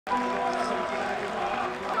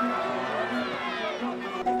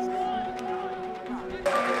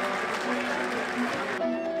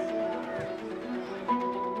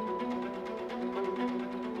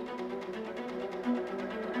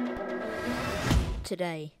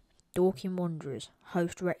Today, Dorking Wanderers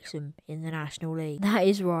host Wrexham in the National League. That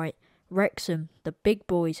is right, Wrexham, the big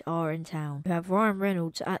boys, are in town, who have Ryan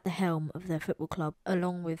Reynolds at the helm of their football club,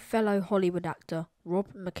 along with fellow Hollywood actor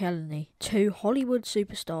Rob McElhenney, two Hollywood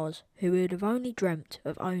superstars who would have only dreamt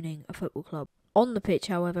of owning a football club. On the pitch,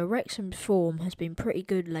 however, Wrexham's form has been pretty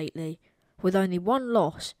good lately, with only one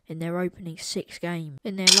loss in their opening 6 games.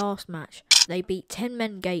 In their last match, they beat 10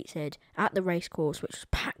 men Gateshead at the racecourse, which was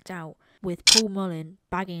packed out, with Paul Mullin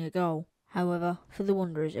bagging a goal. However, for the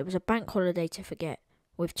Wanderers, it was a bank holiday to forget,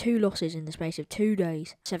 with 2 losses in the space of 2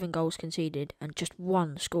 days, 7 goals conceded, and just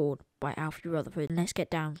 1 scored by Alfie Rutherford. And let's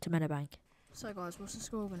get down to MEADOWBANK. So guys, what's the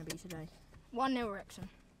score going to be today? 1-0 Wrexham.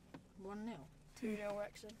 1-0? 2-0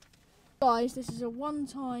 Wrexham. Guys, this is a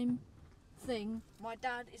one-time thing. My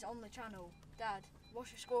dad is on the channel. Dad,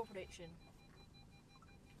 what's your score prediction?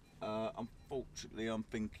 Unfortunately, I'm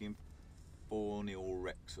thinking 4-0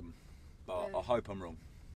 Wrexham, but I hope I'm wrong.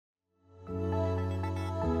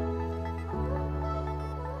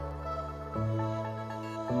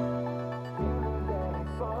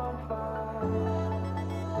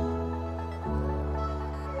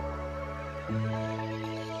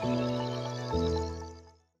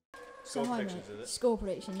 Score prediction, is it? Score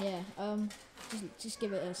prediction, yeah. Just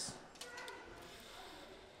give it us.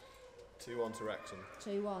 2-1 to Wrexham.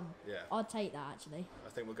 2-1. Yeah. I'd take that actually. I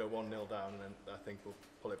think we'll go 1-0 down, and then I think we'll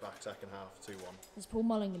pull it back second half, 2-1. Is Paul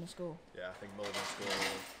Mullin going to score? Yeah, I think Mullin will score.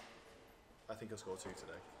 I think he'll score 2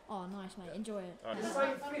 today. Oh, nice, mate. Enjoy it. All right. The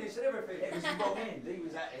same finish and everything. It was wrong end. He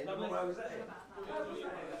was at it. I was at it.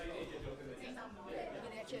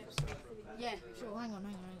 Yeah, sure. Hang on.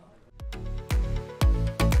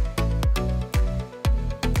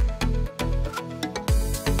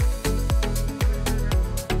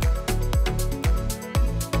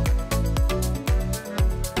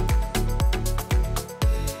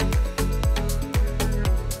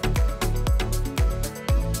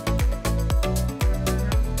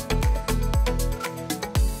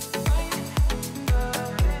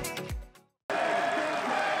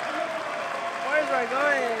 We're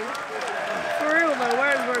going. For real though,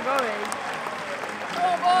 where is we're going?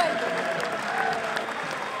 Oh boy!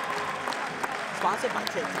 Sponsored by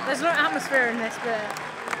TikTok. There's no atmosphere in this bit.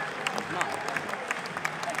 No.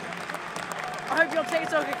 I hope your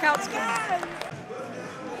TikTok account's good.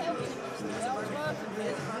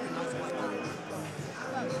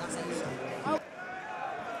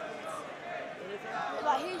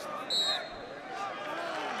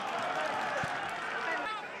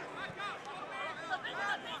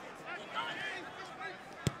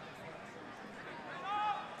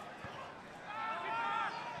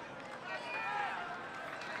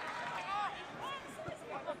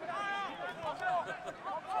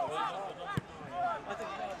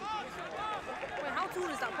 Wait, how tall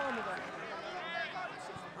is that pomegranate?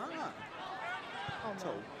 Oh,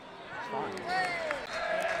 Tall. no.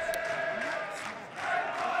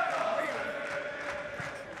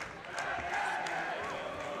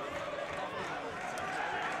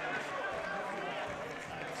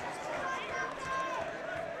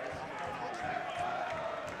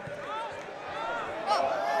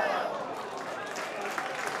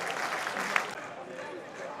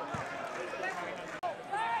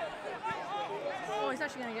 Oh, he's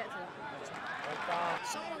actually going to get to that.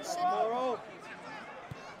 Someone said...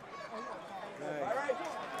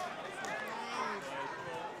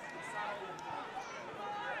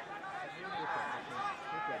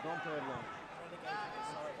 Don't play it long.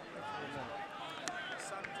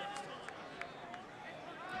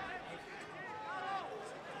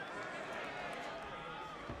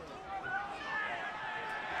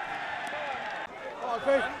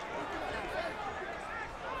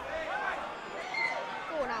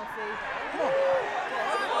 Go on, Alfie. Come on.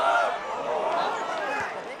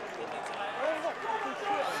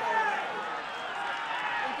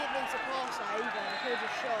 He didn't need to pass that either. He could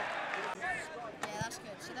have shot. Yeah, that's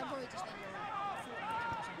good. So they'll probably just let you on.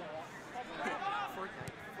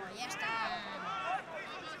 Oh, yes, Dan.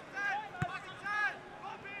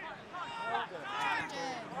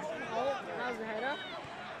 Oh, how's the header?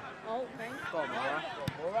 Oh, thanks. Go on, Mara. Yeah,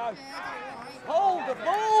 that's all Hold the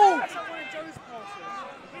ball! That's not one of Joe's passes.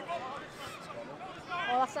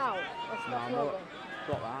 Oh, that's out. That's No, not no. well.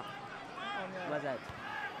 Got that. Oh, no. Where's Ed?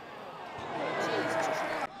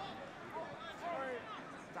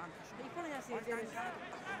 He probably has the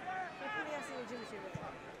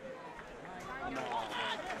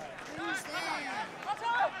Who's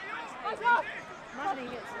there? Imagine he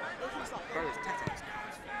gets it. Bro, it's Tete's.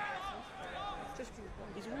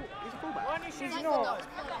 He's a fullback. He's not.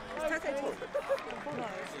 It's Tete tall.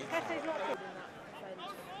 Tete's not good in that defence.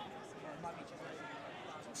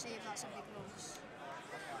 We'll see if that's a big loss.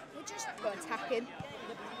 We're just Go attacking.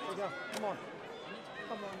 Come on.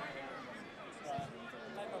 Come on.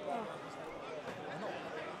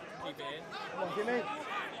 Keep it in. Come on, Jimmy.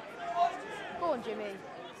 Go on, Jimmy.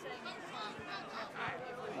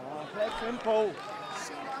 Play simple.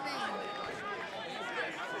 see what I mean.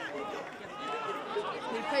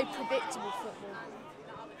 We play predictable football.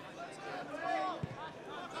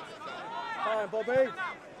 Fine, Bobby.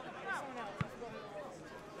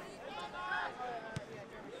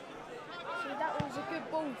 So that was a good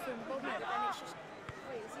ball from Bobby, but then it's just.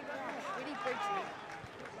 Wait, is he going to really bridgy?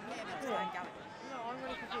 No, I'm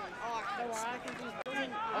really confused. Alright, don't worry, I can do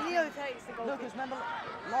that. Leo takes the goal. No, because remember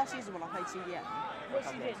last season when I played CDM? What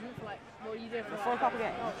you did? Like, what you did For a couple of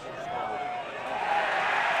games.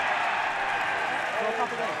 For a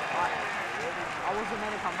couple of games. I wasn't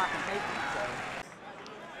meant to come back and take them, so.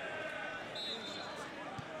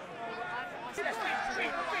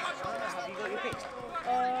 Have you got your picks? You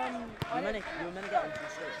were meant to get them from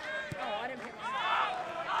school. Oh, I didn't pick one.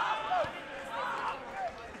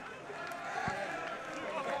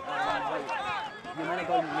 You were meant to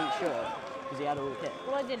go and meet shirt because he had all the kit.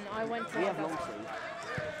 Well, I didn't. I went to. We have long sleeve.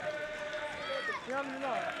 You have them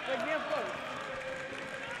not. Wait, do you have both?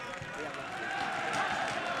 We have long sleeve.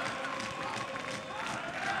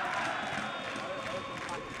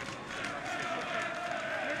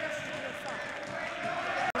 Maybe that's just your son.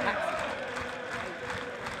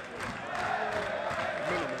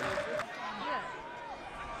 Minimum. Yeah.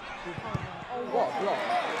 What a block?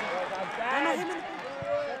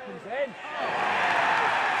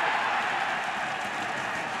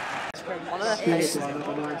 It's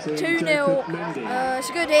 2-0. It's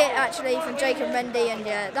a good hit actually from Jacob Mendy, and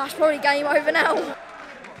yeah, that's probably game over now.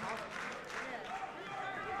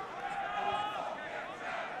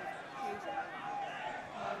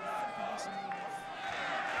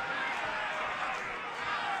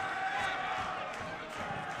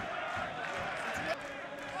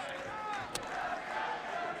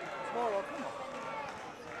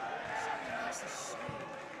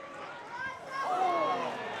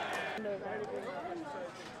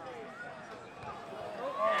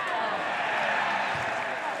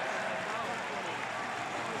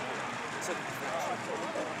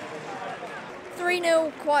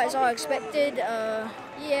 (3-0), quite as I expected.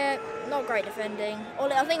 Yeah, not great defending.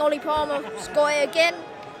 I think Ollie Palmer's got it again.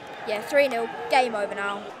 Yeah, 3-0, game over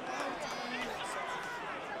now.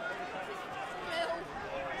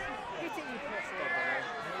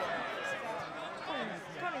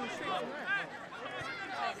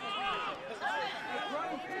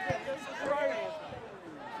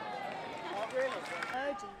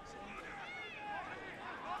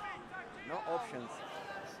 Not options.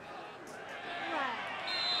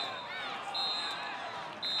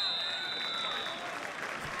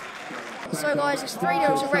 So guys, it's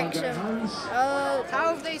 3-0 to Wrexham.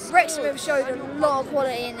 Wrexham have showed a lot of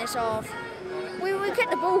quality in this half. We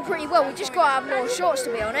kept the ball pretty well, we just got to have more shots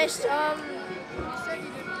to be honest.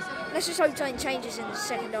 Let's just hope something changes in the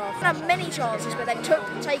second half. We had many chances, but they've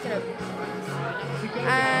taken them.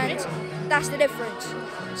 And that's the difference.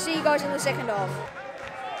 See you guys in the second half.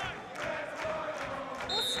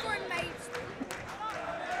 What's scoring, mates?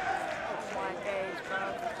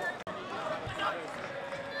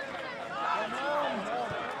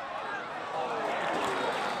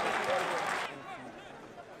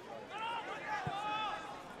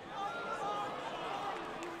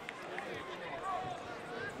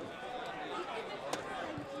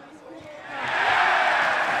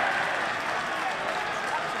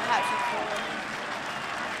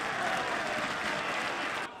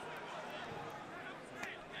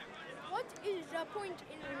 What is the point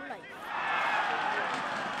in life?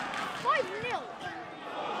 5-0.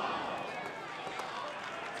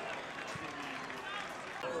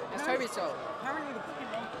 It's Toby so. Apparently it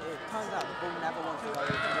turns out the ball never wants to go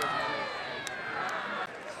towards the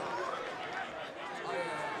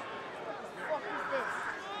What is this?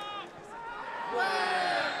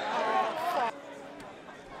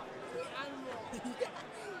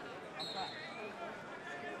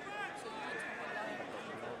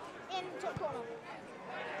 In top corner.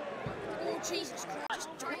 Oh, Jesus Christ.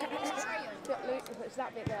 Got Luke, if it's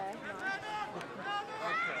that bit there.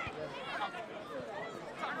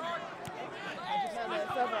 No,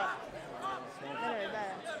 further up. No,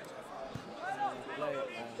 there.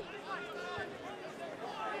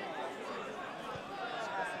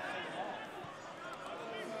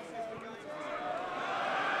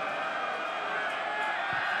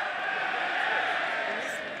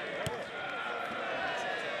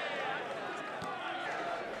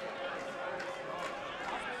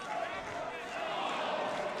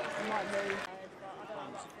 might move. I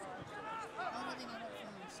don't think I got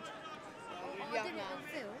fast. I young did it man. on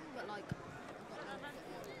film, but like.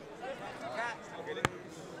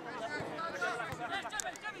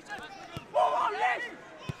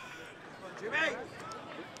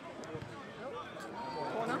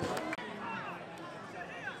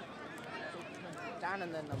 Dan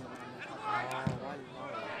and then number 9.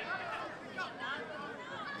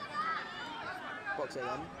 Box it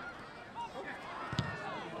then.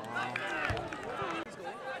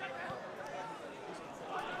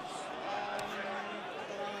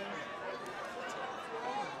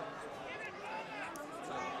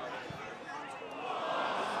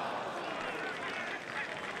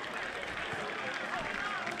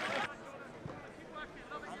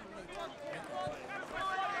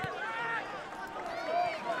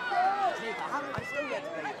 I still get to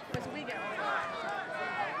play. Where's we get on?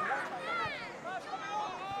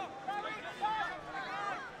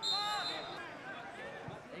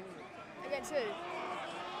 Against who?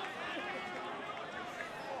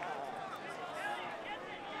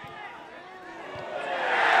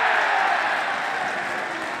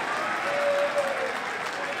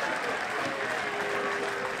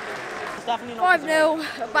 It's definitely not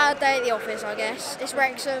 5-0, a bad day at the office, I guess. It's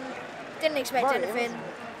Wrexham, didn't expect Right, anything.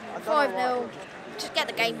 I don't know 5-0, just get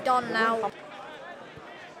the game done now.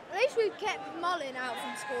 At least we kept Mullin out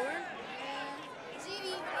from scoring. Is he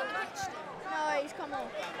even on the pitch still? No, he's come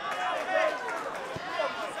off.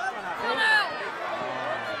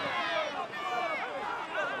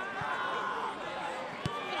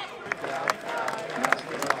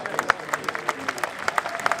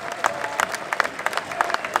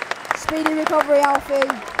 Speedy recovery, Alfie.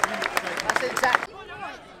 That's exactly.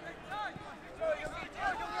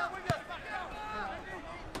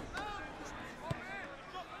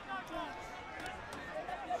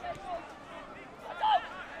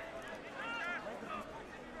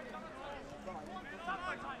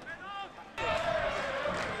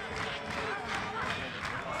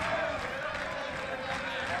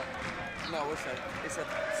 No, it's a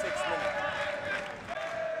 6-minute.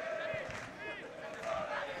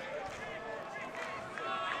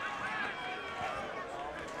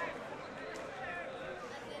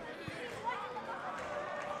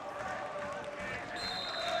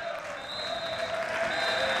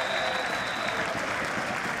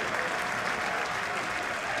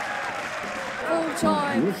 Full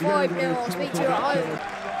time, 5-0, I'll speak to you at home.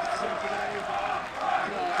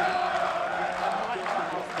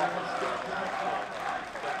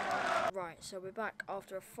 Right, so we're back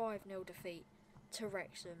after a 5-0 defeat to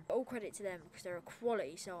Wrexham. All credit to them because they're a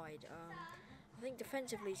quality side. I think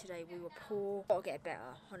defensively today we were poor. Got to get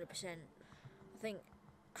better, 100%. I think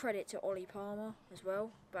credit to Ollie Palmer as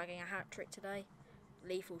well, bagging a hat-trick today.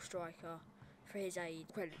 Lethal striker for his aid.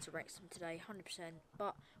 Credit to Wrexham today, 100%.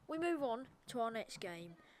 But we move on to our next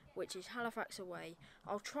game, which is Halifax away.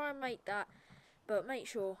 I'll try and make that, but make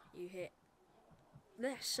sure you hit,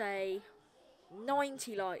 let's say,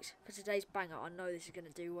 90 likes for today's banger. I know this is going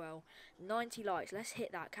to do well. 90 likes, let's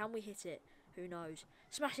hit that. Can we hit it? Who knows?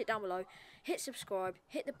 Smash it down below, hit subscribe,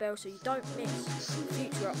 hit the bell so you don't miss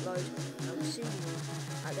future uploads, and we'll see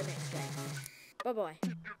you at the next game. Bye bye.